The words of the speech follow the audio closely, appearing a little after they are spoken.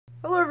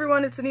Hello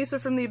everyone, it's Anissa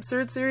from the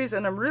Absurd series,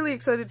 and I'm really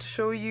excited to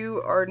show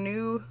you our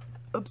new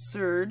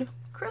Absurd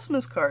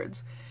Christmas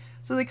cards.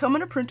 So they come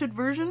in a printed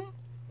version,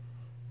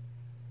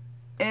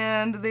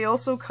 and they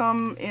also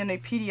come in a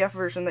PDF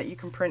version that you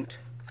can print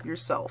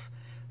yourself.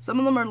 Some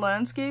of them are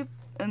landscape,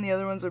 and the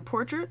other ones are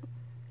portrait,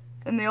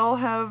 and they all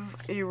have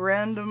a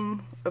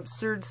random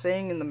absurd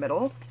saying in the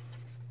middle,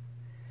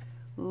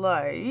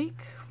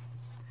 like,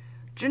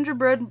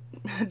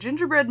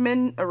 Gingerbread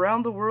men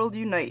around the world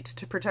unite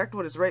to protect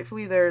what is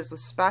rightfully theirs with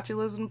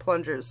spatulas and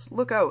plungers.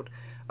 Look out.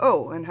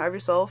 Oh, and have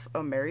yourself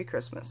a Merry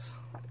Christmas.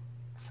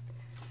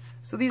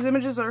 So these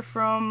images are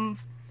from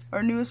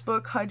our newest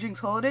book,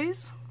 Hijinks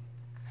Holidays.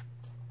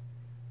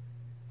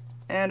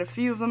 And a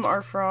few of them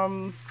are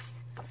from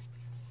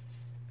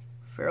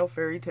Feral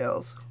Fairy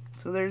Tales.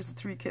 So there's the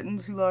 3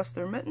 kittens who lost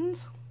their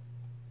mittens.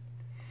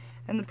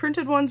 And the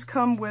printed ones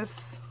come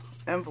with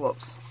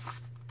envelopes.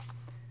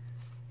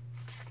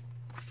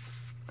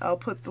 I'll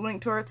put the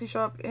link to our Etsy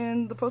shop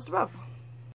in the post above.